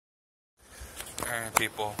Alright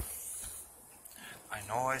people, I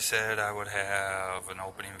know I said I would have an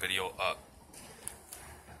opening video up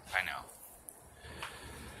by now.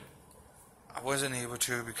 I wasn't able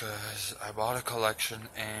to because I bought a collection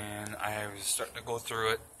and I was starting to go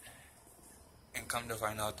through it and come to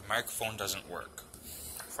find out the microphone doesn't work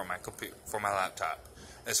for my computer, for my laptop,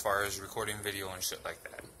 as far as recording video and shit like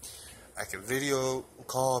that. I can video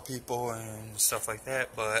call people and stuff like that,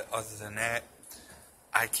 but other than that,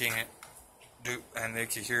 I can't do, and they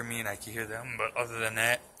can hear me and I can hear them, but other than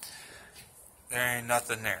that, there ain't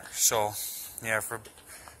nothing there. So, yeah,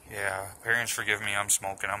 parents forgive me, I'm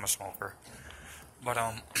smoking, I'm a smoker. But,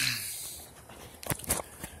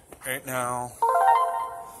 right now,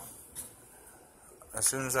 as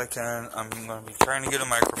soon as I can, I'm going to be trying to get a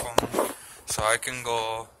microphone so I can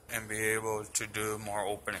go and be able to do more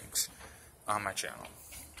openings on my channel,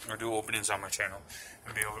 or do openings on my channel,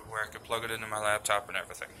 and be able to, where I can plug it into my laptop and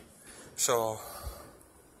everything. So,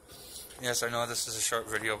 yes, I know this is a short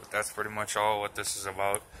video, but that's pretty much all what this is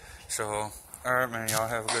about. So, alright man, y'all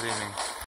have a good evening.